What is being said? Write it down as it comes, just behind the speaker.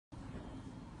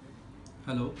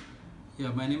Hello.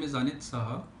 Yeah, my name is Anit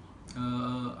Saha.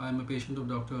 I'm a patient of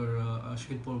Dr.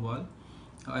 Ashwin Porwal.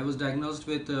 I was diagnosed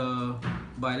with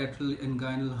bilateral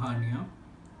inguinal hernia.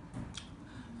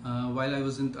 I'm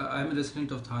a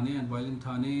resident of Thane, and while in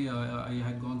Thane, I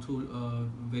had gone through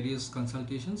various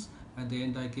consultations. At the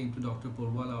end, I came to Dr.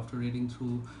 Porwal after reading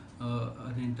through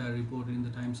an entire report in the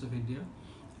Times of India.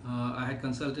 I had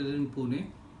consulted in Pune,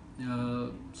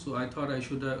 so I thought I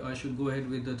should go ahead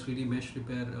with the 3D mesh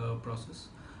repair process.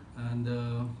 And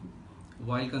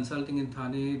while consulting in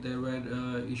Thane, there were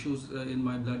issues in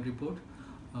my blood report.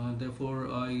 Therefore,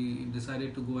 I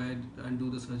decided to go ahead and do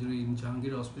the surgery in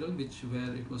Jehangir hospital,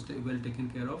 where it was well taken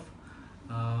care of.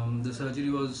 The surgery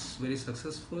was very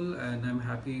successful, and I'm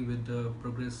happy with the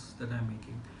progress that I'm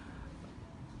making.